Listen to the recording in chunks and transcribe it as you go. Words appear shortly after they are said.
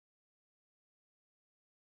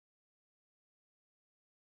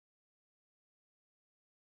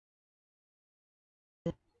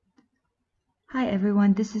Hi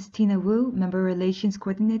everyone, this is Tina Wu, Member Relations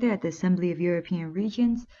Coordinator at the Assembly of European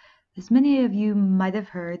Regions. As many of you might have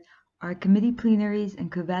heard, our committee plenaries in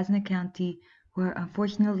Covasna County were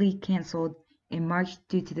unfortunately canceled in March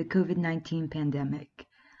due to the COVID-19 pandemic.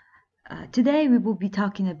 Today we will be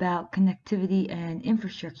talking about connectivity and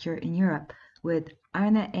infrastructure in Europe with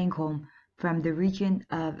Arne Engholm from the region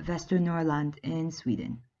of Västernorrland in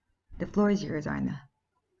Sweden. The floor is yours, Arne.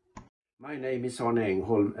 My name is Arne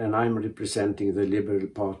Engholm and I'm representing the Liberal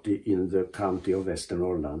Party in the county of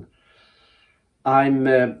Västernorrland. I'm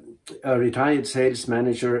a retired sales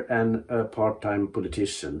manager and a part-time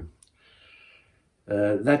politician.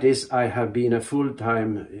 That is, I have been a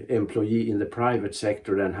full-time employee in the private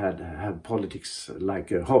sector and had politics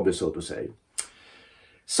like a hobby, so to say.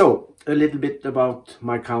 So, a little bit about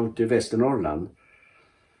my county, Västernorrland.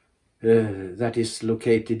 That is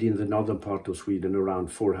located in the northern part of Sweden,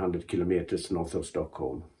 around 400 kilometers north of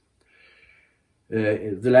Stockholm.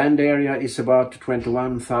 The land area is about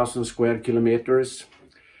 21,000 square kilometers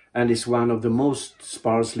and is one of the most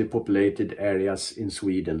sparsely populated areas in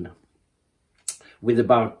Sweden, with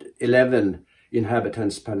about 11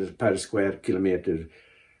 inhabitants per square kilometer.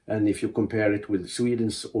 And if you compare it with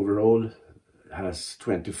Sweden's overall, has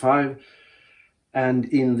 25, and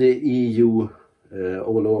in the EU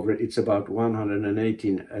all over, it's about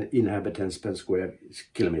 118 inhabitants per square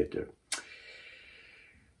kilometer.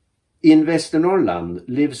 In Västernorrland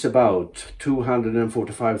lives about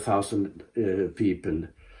 245,000 people,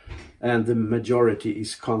 and the majority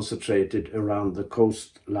is concentrated around the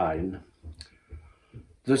coastline.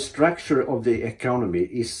 The structure of the economy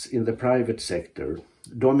is in the private sector,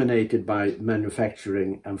 dominated by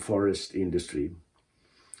manufacturing and forest industry.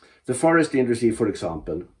 The forest industry, for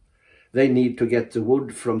example, they need to get the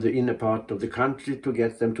wood from the inner part of the country to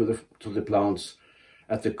get them to the plants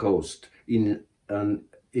at the coast in an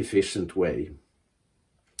efficient way.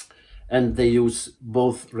 And they use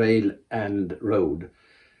both rail and road.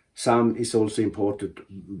 Some is also imported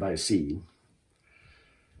by sea.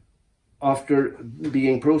 After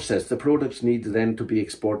being processed, the products need then to be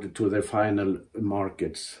exported to their final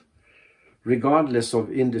markets. Regardless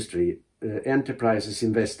of industry, enterprises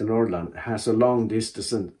in Västernorrland has a long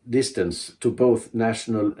distance to both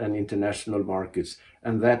national and international markets,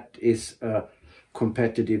 and that is a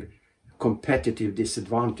competitive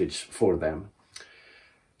disadvantage for them.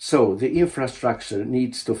 So the infrastructure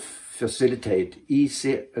needs to facilitate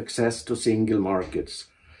easy access to single markets.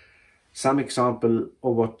 Some example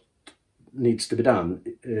of what needs to be done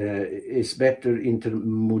is better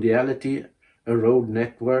intermodality, a road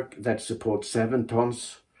network that supports 7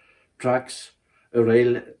 tons trucks, a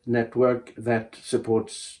rail network that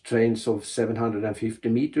supports trains of 750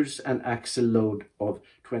 meters and axle load of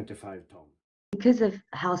 25 tons. Because of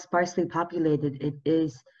how sparsely populated it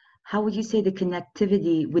is, how would you say the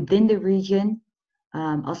connectivity within the region,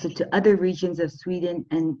 also to other regions of Sweden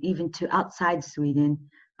and even to outside Sweden,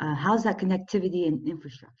 how's that connectivity and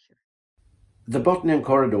infrastructure? The Botnian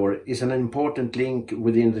Corridor is an important link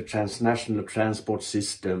within the transnational transport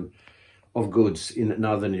system of goods in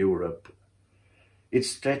Northern Europe. It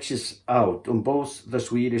stretches out on both the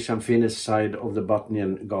Swedish and Finnish side of the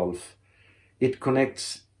Botnian Gulf. It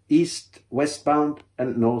connects east-westbound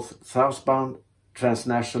and north-southbound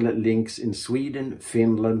transnational links in Sweden,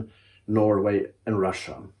 Finland, Norway and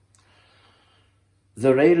Russia.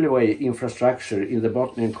 The railway infrastructure in the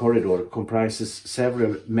Botnian Corridor comprises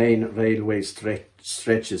several main railway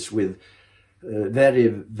stretches with very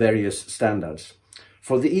various standards.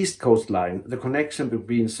 For the East Coast Line, the connection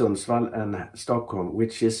between Sundsvall and Stockholm,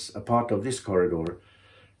 which is a part of this corridor,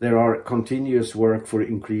 there are continuous work for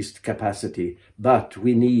increased capacity, but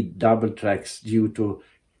we need double tracks due to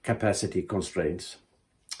capacity constraints.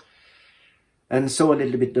 And so a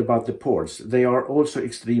little bit about the ports. They are also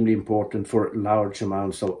extremely important for large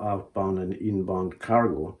amounts of outbound and inbound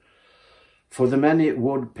cargo. For the many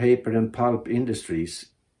wood, paper and pulp industries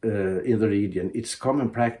in the region, it's common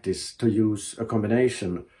practice to use a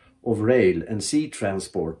combination of rail and sea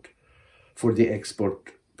transport for the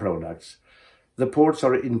export products. The ports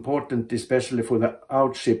are important especially for the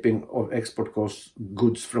outshipping of export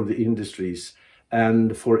goods from the industries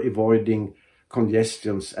and for avoiding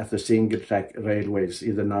congestions at the single-track railways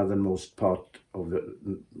in the northernmost part of the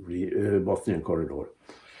Botnian Corridor.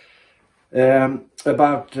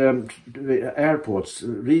 About airports,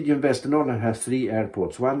 Region Västernorrland has 3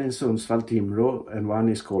 airports, one in Sundsvall, Timrå, and one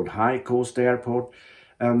is called High Coast Airport,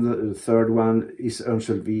 and the third one is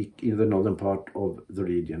Örnsköldsvik in the northern part of the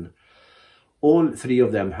region. All 3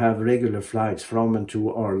 of them have regular flights from and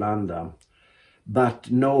to Arlanda, but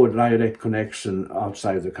no direct connection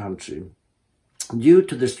outside the country. Due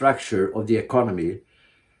to the structure of the economy,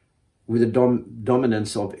 with the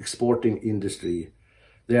dominance of exporting industry,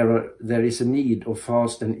 there is a need of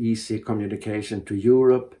fast and easy communication to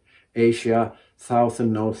Europe, Asia, South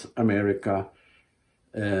and North America.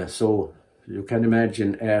 So you can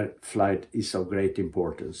imagine air flight is of great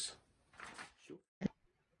importance.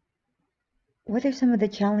 What are some of the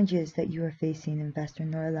challenges that you are facing in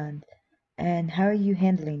Västernorrland, and how are you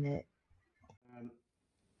handling it?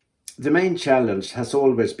 The main challenge has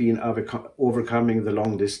always been overcoming the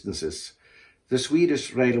long distances. The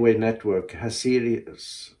Swedish railway network has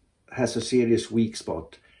a serious weak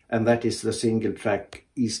spot, and that is the single-track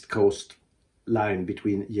East Coast line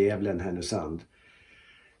between Gävle and Härnösand.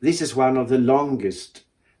 This is one of the longest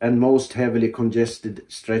and most heavily congested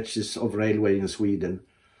stretches of railway in Sweden.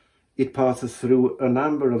 It passes through a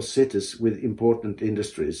number of cities with important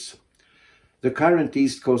industries. The current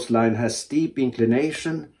East Coast line has steep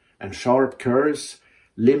inclination and sharp curves,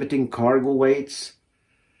 limiting cargo weights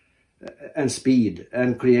and speed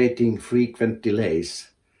and creating frequent delays.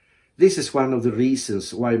 This is one of the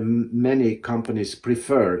reasons why many companies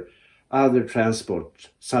prefer other transport,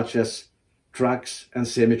 such as trucks and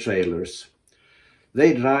semi-trailers.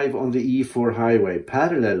 They drive on the E4 highway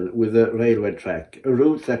parallel with the railway track, a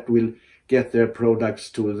route that will get their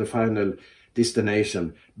products to the final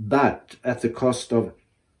destination, but at the cost of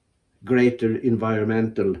greater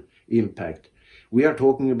environmental impact. We are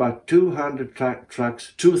talking about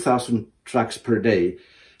 2,000 trucks per day,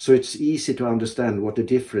 so it's easy to understand what a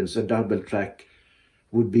difference a double track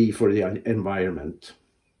would be for the environment.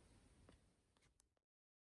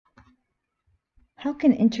 How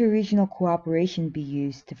can interregional cooperation be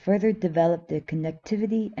used to further develop the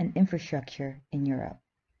connectivity and infrastructure in Europe?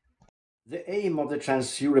 The aim of the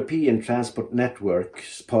Trans-European Transport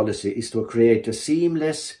Network's policy is to create a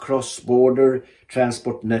seamless cross-border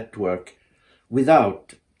transport network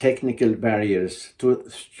without technical barriers to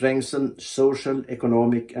strengthen social,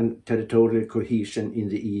 economic and territorial cohesion in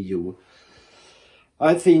the EU.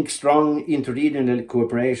 I think strong interregional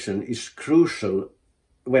cooperation is crucial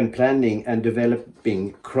when planning and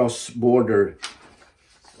developing cross-border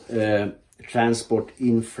transport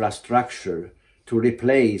infrastructure to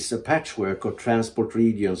replace a patchwork of transport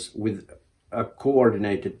regions with a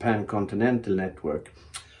coordinated pan-continental network.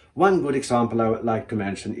 One good example I would like to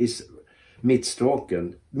mention is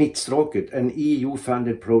Mittstråket, an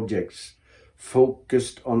EU-funded project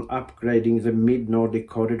focused on upgrading the Mid-Nordic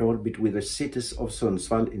corridor between the cities of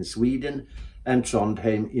Sundsvall in Sweden and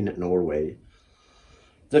Trondheim in Norway.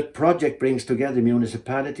 The project brings together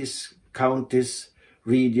municipalities, counties,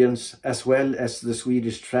 regions, as well as the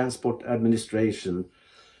Swedish Transport Administration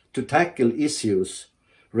to tackle issues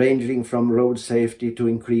ranging from road safety to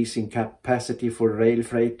increasing capacity for rail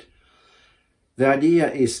freight. The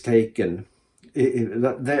idea is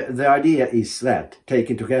that,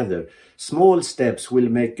 taken together, small steps will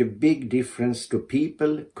make a big difference to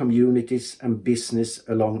people, communities and business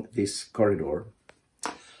along this corridor.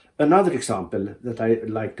 Another example that I'd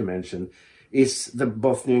like to mention is the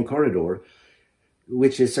Bothnian Corridor,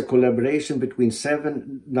 which is a collaboration between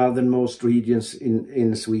 7 northernmost regions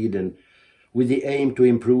in Sweden with the aim to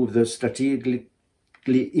improve the strategically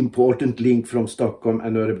important link from Stockholm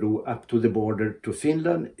and Örebro up to the border to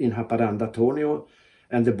Finland in Haparanda-Tornio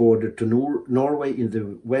and the border to Norway in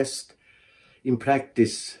the west, in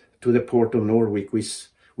practice to the port of Norwich,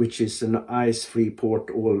 which is an ice-free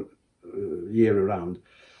port all year round.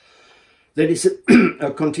 There is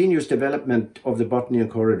a continuous development of the Bothnian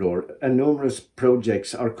Corridor, and numerous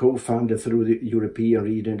projects are co-funded through the European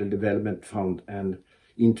Regional Development Fund and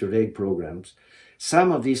Interreg programs.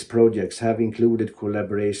 Some of these projects have included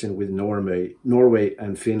collaboration with Norway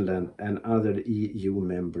and Finland and other EU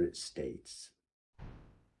member states.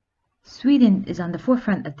 Sweden is on the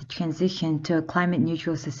forefront of the transition to a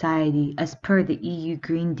climate-neutral society as per the EU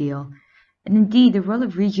Green Deal, and indeed the role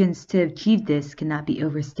of regions to achieve this cannot be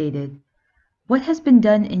overstated. What has been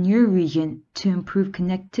done in your region to improve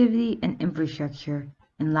connectivity and infrastructure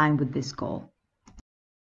in line with this goal?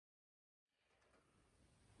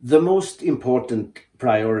 The most important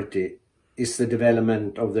priority is the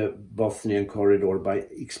development of the Bothnian Corridor by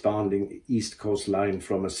expanding East Coast Line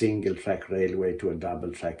from a single-track railway to a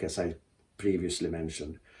double-track, as I previously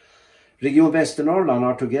mentioned. Region Västernorrland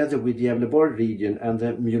are, together with the Gävleborg region and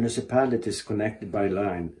the municipalities connected by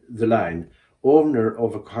the line, owner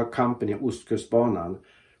of a company, Ostkustbanan,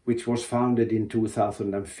 which was founded in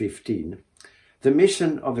 2015. The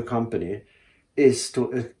mission of the company is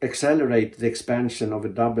to accelerate the expansion of a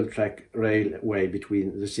double-track railway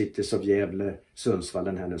between the cities of Gävle, Sundsvall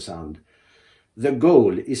and Härnösand. The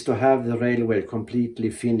goal is to have the railway completely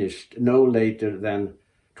finished no later than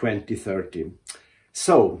 2030.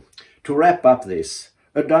 So, to wrap up this,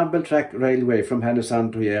 a double-track railway from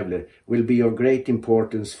Härnösand to Gävle will be of great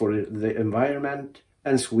importance for the environment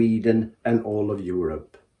and Sweden and all of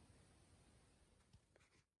Europe.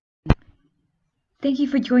 Thank you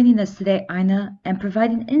for joining us today, Arne, and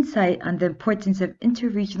providing insight on the importance of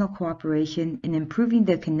interregional cooperation in improving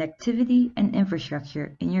the connectivity and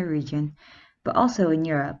infrastructure in your region, but also in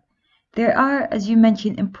Europe. There are, as you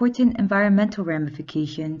mentioned, important environmental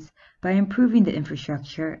ramifications by improving the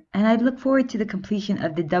infrastructure, and I look forward to the completion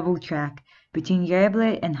of the double track between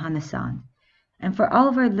Gävle and Härnösand. And for all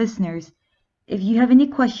of our listeners, if you have any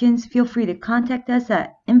questions, feel free to contact us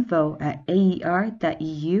at info@aer.eu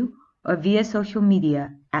or via social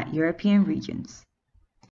media at European Regions.